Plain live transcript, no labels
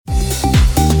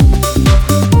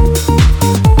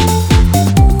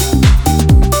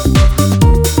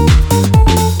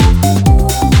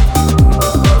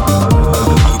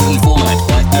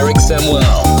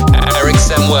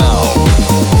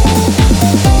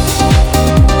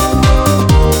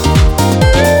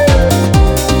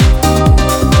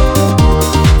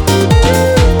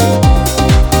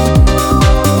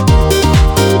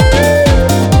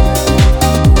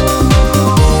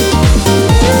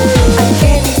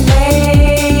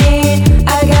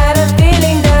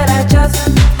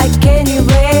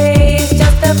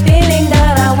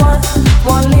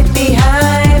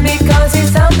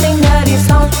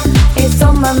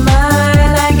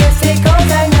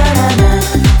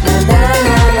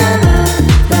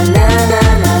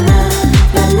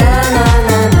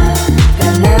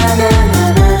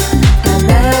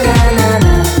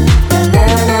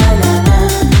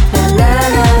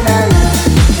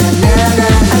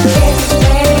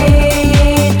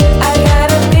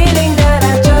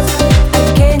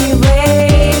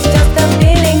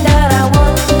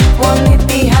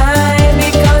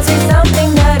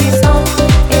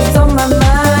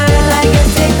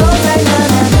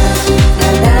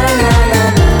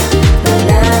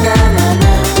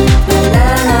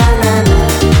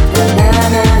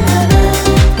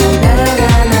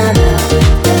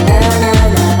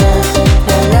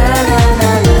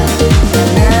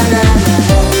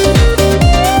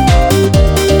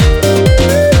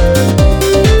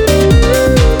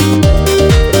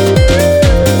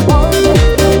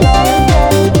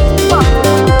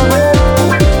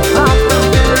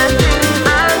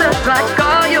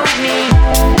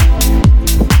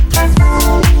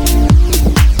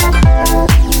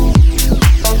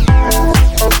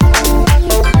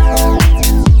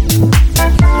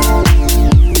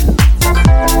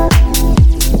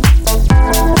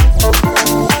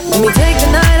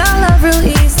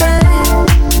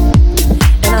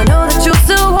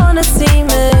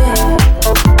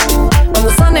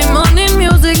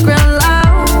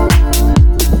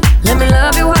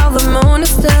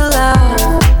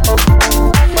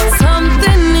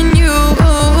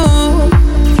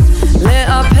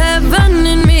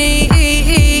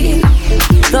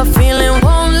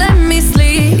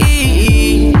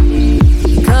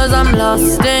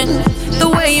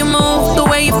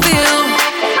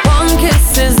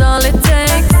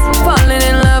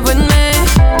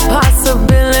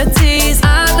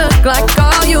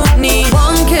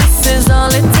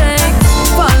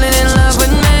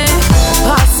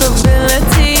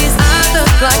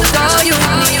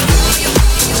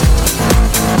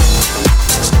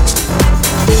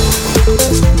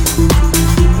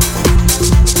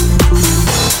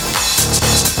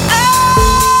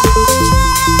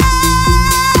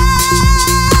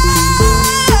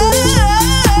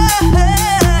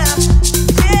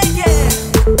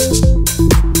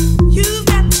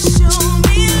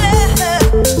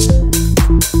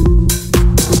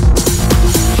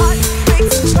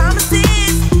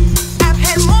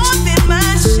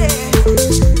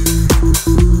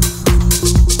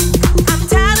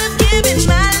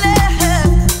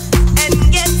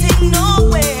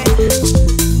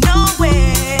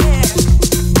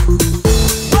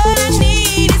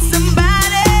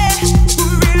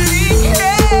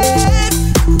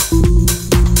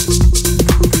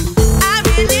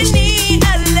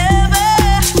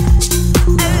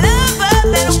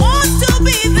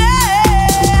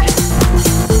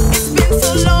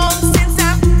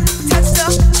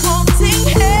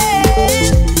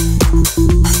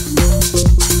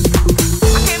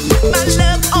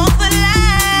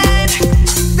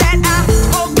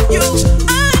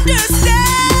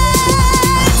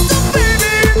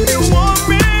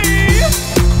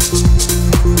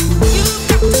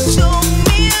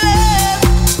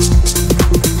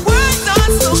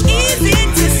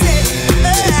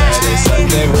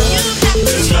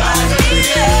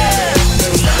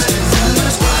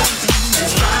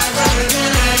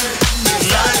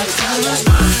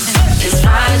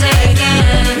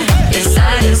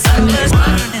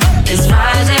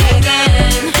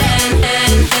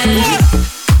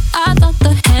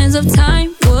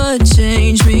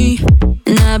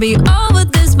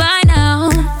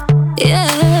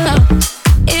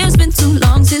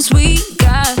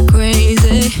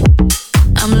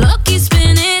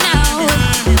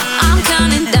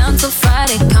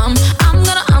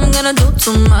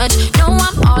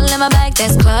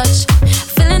that's clutch.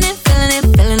 Feeling it, feeling it,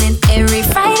 feeling it. Every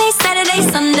Friday, Saturday,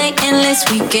 Sunday, endless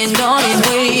weekend on it,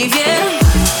 wave, yeah.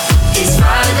 It's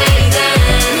Friday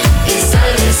then, it's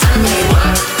Saturday, Sunday,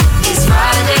 what? It's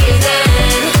Friday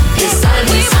then, it's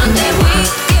Saturday, Sunday, what?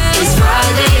 It's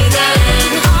Friday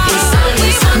then, it's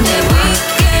Saturday, Sunday, what?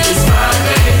 It's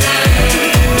Friday then,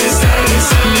 it's Saturday,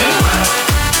 Sunday, what?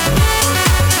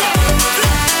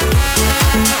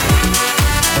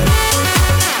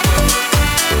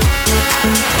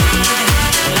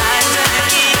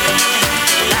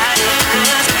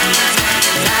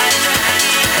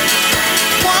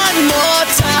 One more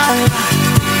time.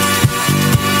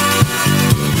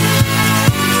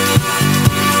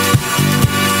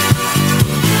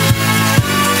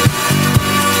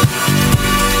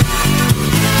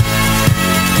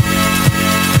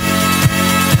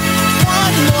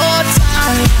 One more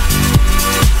time.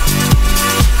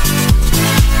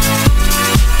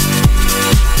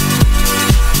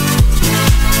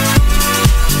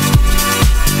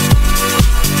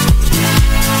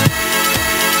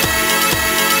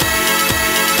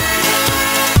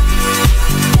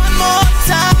 One more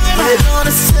time. We're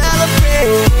gonna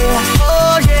celebrate.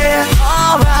 Oh yeah,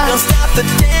 alright. Don't stop the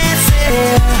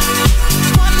dancing.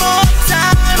 One more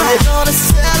time. We're gonna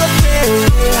celebrate.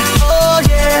 Oh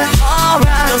yeah,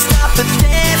 alright. Don't stop the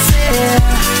dancing.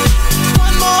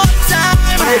 One more time.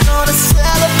 We're gonna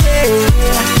celebrate.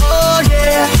 Oh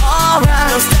yeah, alright.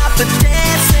 Don't stop the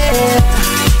dancing.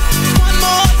 One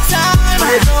more time.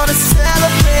 We're gonna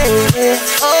celebrate.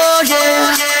 Oh yeah.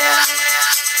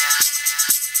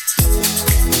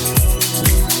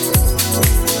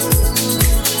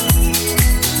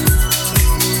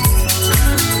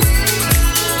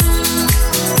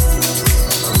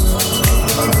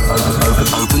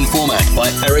 Open format by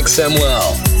Eric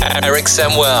Samuel. Eric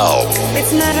Samuel.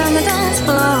 It's murder on the dance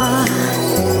floor,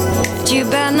 but you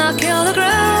better not kill the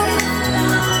groove.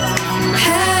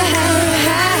 Hey, hey,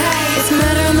 hey, it's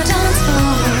murder on the dance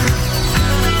floor,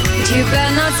 but you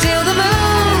better not steal the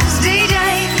moves. DJ,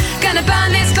 gonna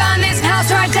burn this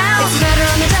house right down. It's murder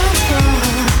on the dance floor,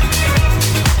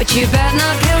 but you better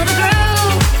not kill the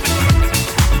groove.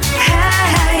 Hey,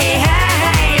 hey,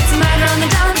 hey, it's murder on the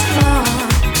dance floor,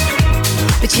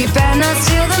 but you better not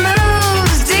steal the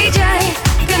moves. DJ,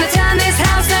 gonna turn this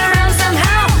house around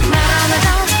somehow. Murder on the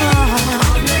dance floor,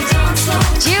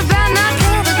 but you better not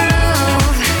kill the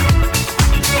groove.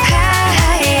 Hey,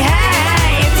 hey,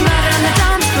 hey, it's murder on the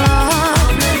dance floor,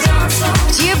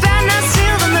 but you better not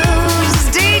steal the moves.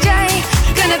 DJ,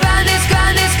 gonna burn this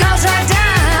house right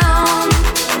down.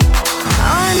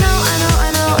 Oh, I know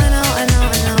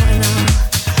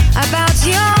about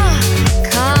your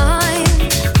kind.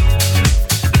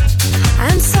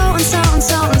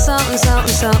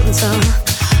 And so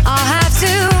I'll have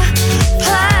to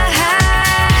play.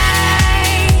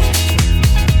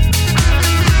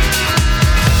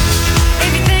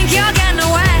 If you think you're getting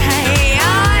away,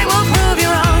 I will prove you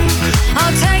wrong.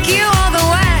 I'll take you all the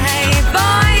way.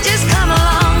 Boy, just come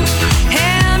along.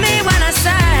 Hear me when I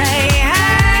say,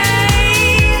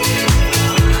 hey.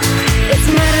 It's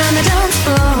murder on the dance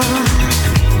floor,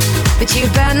 but you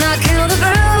better not kill the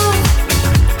groove.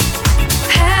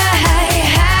 Hey, hey,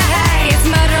 hey, it's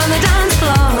murder on the dance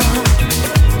floor,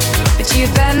 but you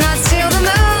better not steal the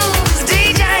moves.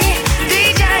 DJ,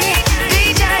 DJ,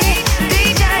 DJ, DJ,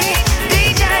 DJ,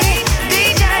 DJ,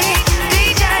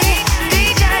 DJ,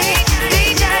 DJ,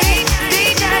 DJ,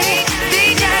 DJ,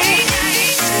 DJ.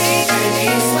 Make me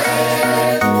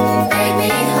sweat, make me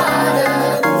harder,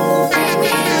 make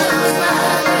me lose my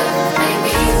mind, make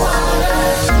me wanna,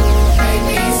 make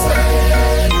me sweat,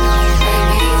 make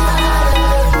me harder,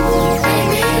 make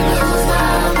me lose my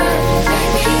mind,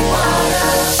 make me wanna.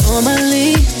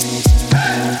 Normally,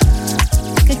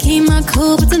 I could keep my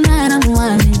cool, but tonight I'm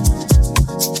whining.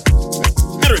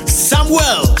 Eric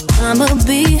Samuel. I'ma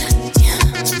be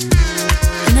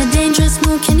in a dangerous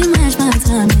mood. Can you match my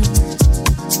timing?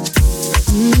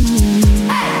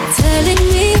 Telling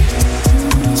me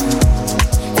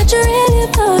that you really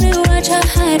about it, why'd you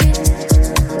hide it?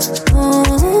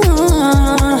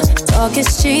 Talk is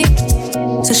cheap,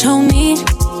 so show me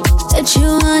that you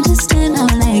understand how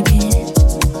I like it.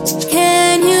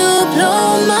 Can you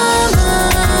blow my mind?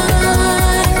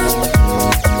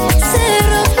 Set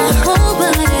up my whole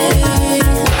body.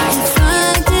 If I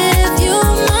give you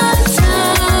my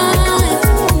time,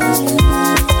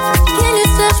 can you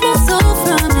snatch my soul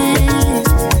from it?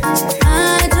 I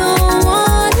don't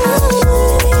wanna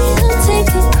wait. Take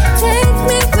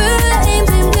me where I ain't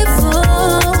been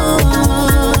before.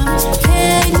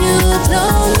 Can you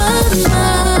blow my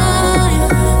mind?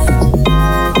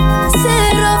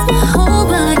 Set off my whole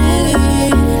body.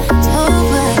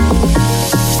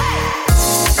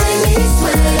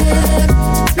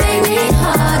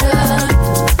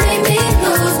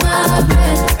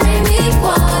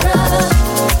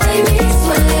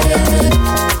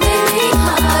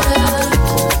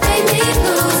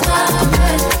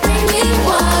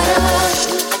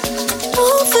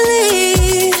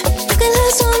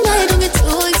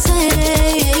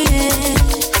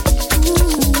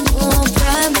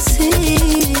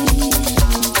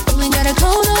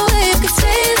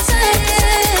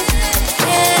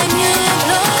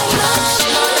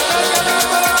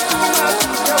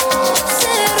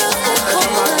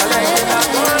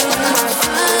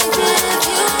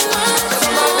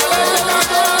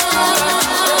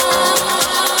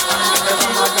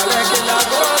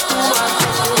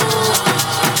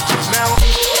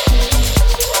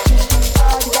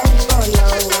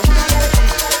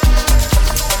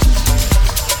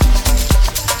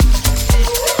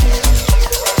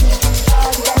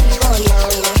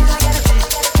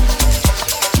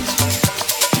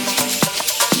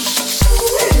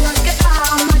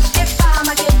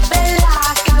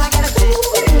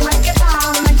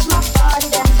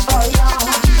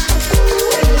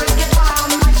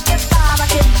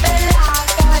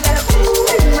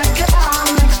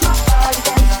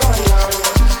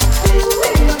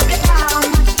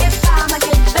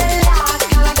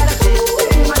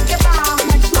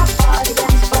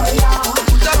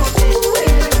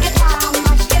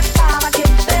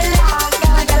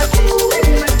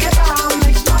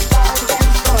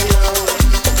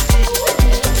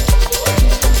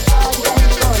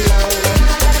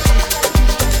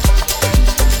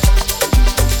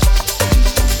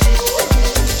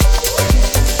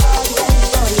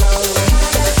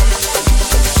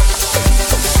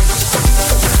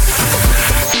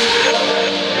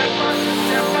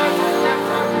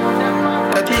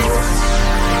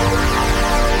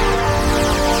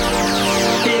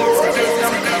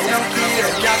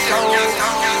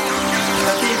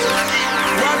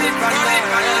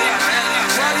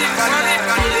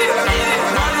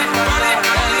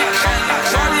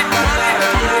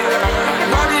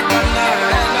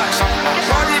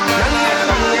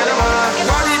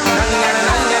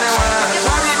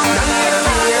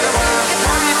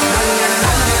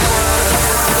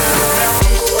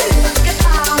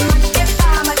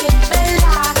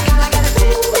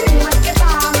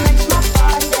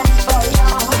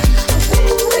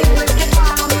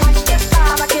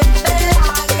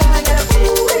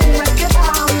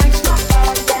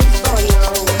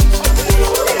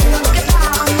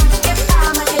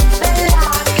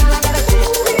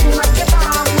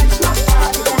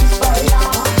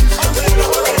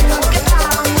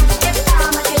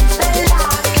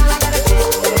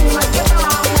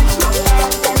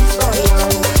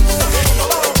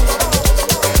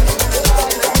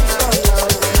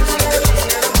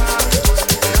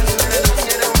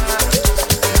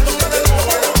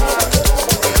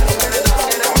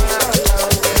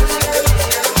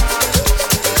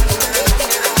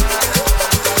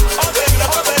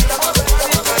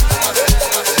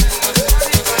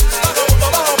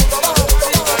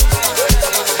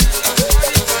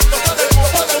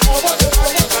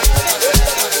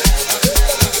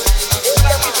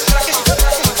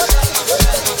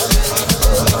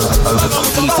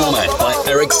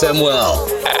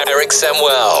 Eric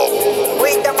Samuel.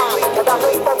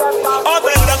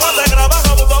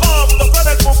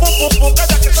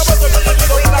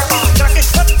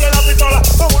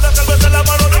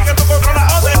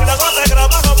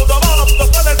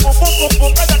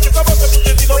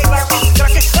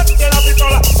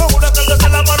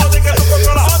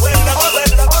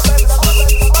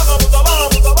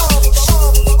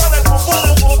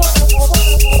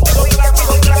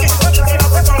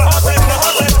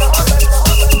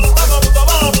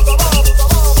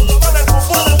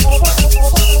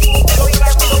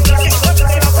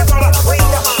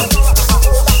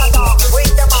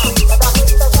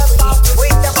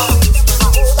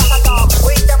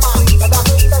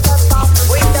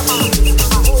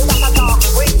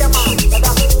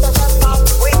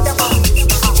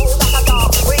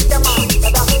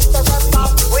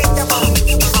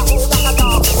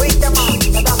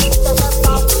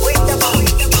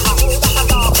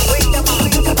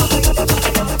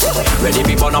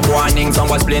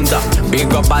 Big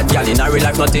up bad gal in a real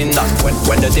life, nothing that.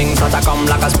 When the things start to come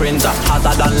like a sprinter,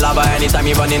 hotter than lava anytime,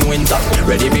 even in winter.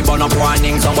 Ready be burn up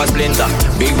warning, somewhat splinter.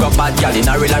 Big up bad gal in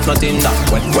a real life, nothing that.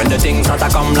 When the things start to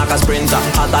come like a sprinter,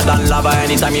 hotter than lava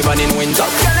anytime, even in winter.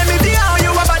 Girl, let me see how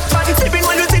you a bad bad. Sleeping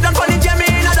when you sit down, funny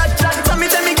Jamie in a that. So me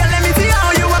tell me, girl, let me see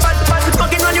how you a bad bad.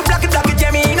 Smoking when you black it,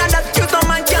 Jamie in a that. You some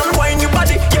man can wine your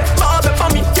body, yeah, bobby for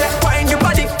me, yeah, wine your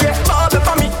body, yeah, bobby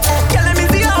for me. Girl, let me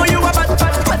see how you a bad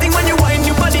bad. Sweating when you wine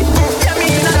your body.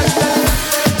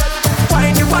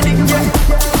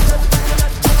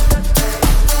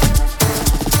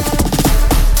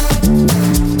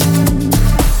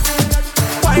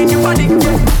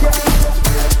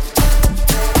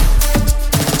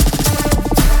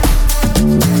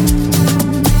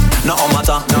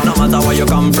 No matter where you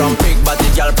come from, big body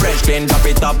girl, fresh clean, drop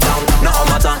it up down. No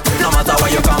matter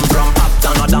where you come from,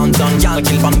 uptown or downtown, girl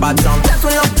kill from bad sound. That's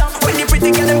when love, when you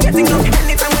pretty girl, I'm getting low.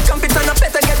 Anytime we jump it on, I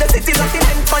better get the city locked in.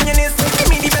 Hand on your knees, give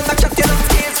me the better shot, you know,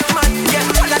 skills, man, yeah,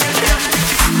 all of them.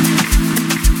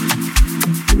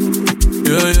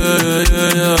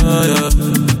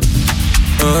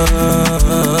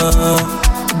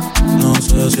 No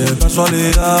sé si es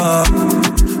casualidad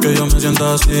que yo me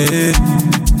sienta así.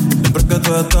 Siempre que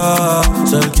tú estás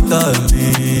cerquita de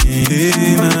mí,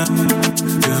 dime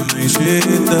qué me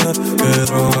hiciste, qué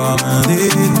droga me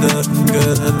diste, que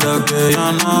desde aquella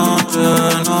noche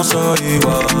no soy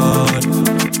igual.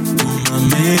 Tú me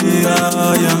miras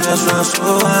y empiezo a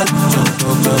sudar, siento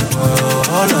que puedo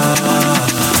volar.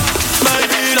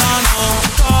 Baby, la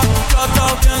nota ya está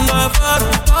bien de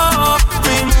efecto,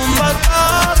 mi mundo está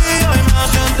día y me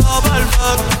siento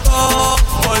perfecto.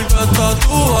 Porque estás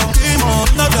tú aquí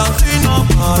moviéndote así no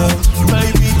pares.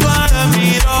 Baby, tú eres mi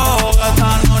droga,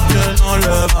 esta noche no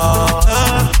le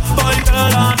bajes. Porque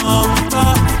la nota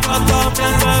ya está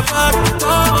bien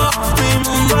perfecto, mi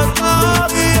mundo está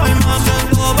día y me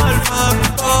siento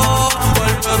perfecto.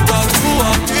 Porque estás tú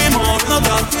aquí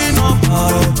moviéndote así no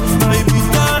pares. Baby,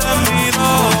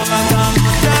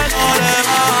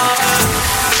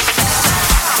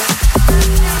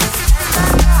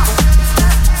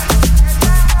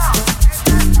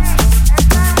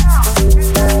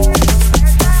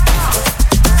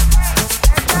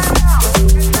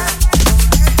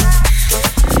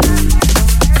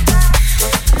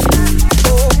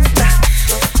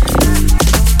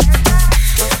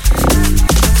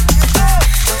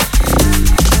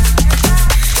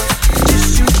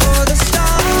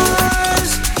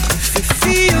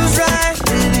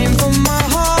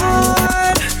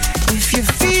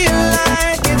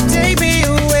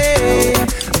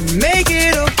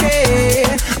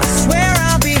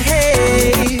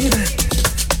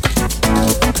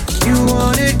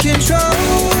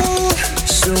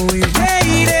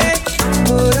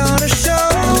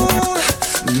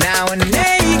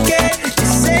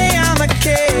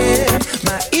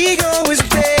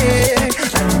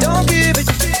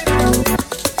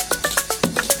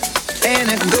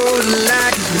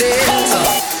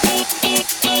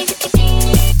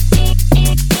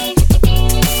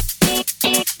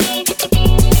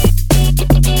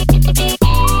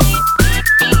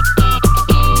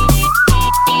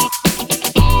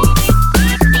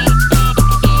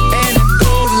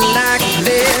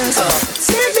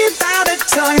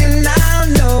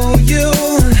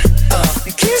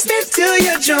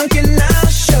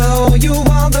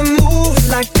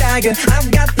 Jagger. I've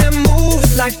got them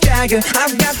moves like Jagger.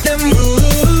 I've got them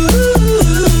moves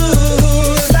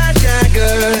like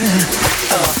Jagger.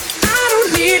 I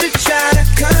don't need to try to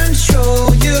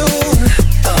control you.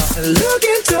 Look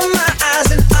into my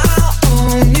eyes and I'll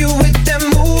own you with them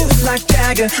moves like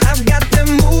Jagger. I've got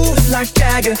them moves like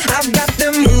Jagger. I've got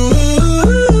them moves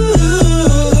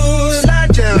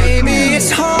like Jagger. Maybe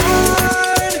it's hard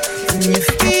when you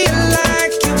feel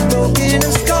like you're broken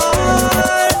and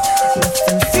scarred.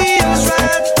 Nothing feels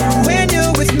right when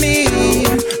you're with me.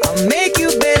 I'll make you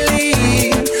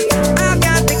believe I've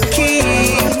got the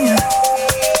key.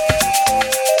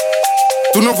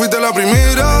 Tú no fuiste la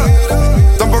primera,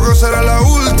 tampoco será la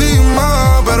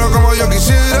última, pero como yo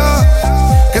quisiera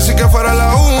que sí que fuera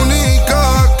la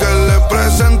única que le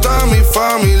presenta a mi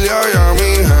familia y a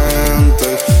mi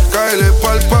gente. Cáele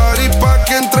pa'l party pa'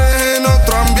 que entre en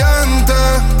otro ambiente.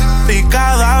 Y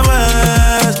cada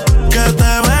vez que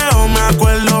te veo me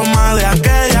acuerdo más de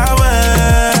aquella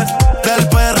vez, del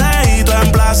perreíto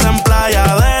en plaza, en playa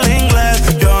del inglés.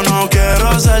 Yo no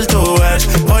quiero ser tu ex,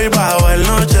 hoy bajo el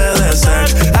noche de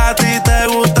sex. A ti te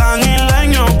gustan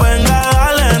isleños, venga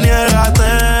dale,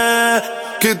 niégate.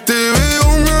 Que te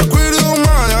veo me acuerdo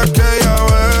más de aquella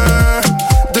vez,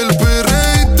 del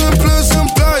perreíto en plaza, en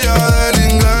playa del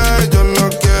inglés. Yo no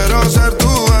quiero ser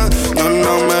tu ex, yo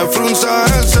no me frunza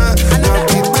el set. A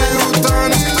ti te gustan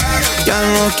isleños. Ya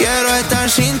no quiero estar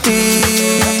sin ti.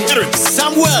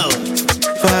 Samuel.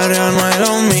 Pero no es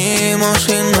lo mismo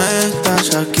si no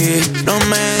estás aquí. No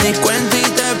me di cuenta y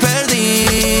te perdí.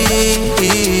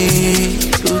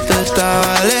 Tú te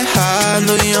estabas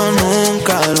alejando y yo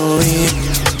nunca lo vi.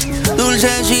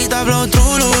 Dulcecita flow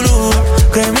trululú,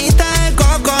 cremita de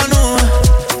coconut,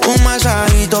 un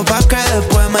masajito pa' que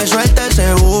después me suelte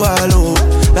ese bubalú.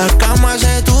 La cama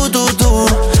hace tu,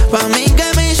 pa' mí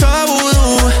que me hizo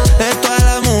vudú. De todas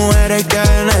las mujeres que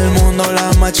hay en el mundo,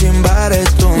 la más chimba eres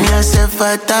tú. Me hace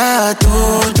falta tú.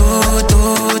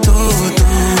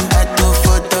 A tu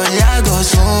foto le hago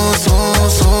zoom.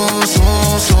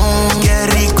 Qué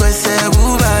rico ese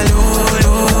bubalú.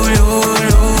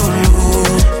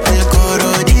 El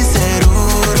coro dice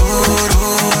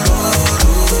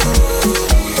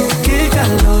qué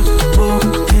calor,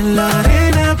 en la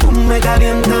arena, me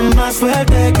calienta más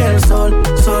fuerte que el sol.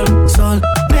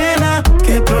 Nena,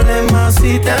 qué problema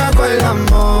si te hago el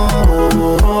amor.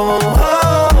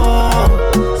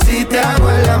 Si te hago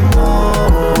el amor.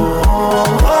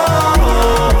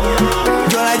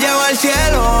 Yo la llevo al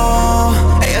cielo,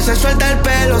 ella se suelta el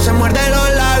pelo, se muerde los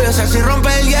labios, así rompe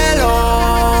el hielo.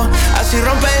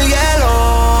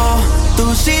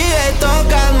 Tú sigues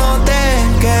tocándote,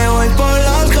 que voy por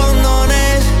los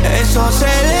condones. Eso se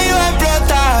le iba a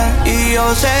explotar y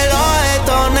yo se lo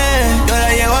detoné. Yo la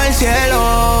llevo al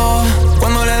cielo,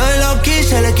 cuando le doy los keys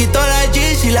se le quitó la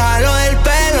G y la jalo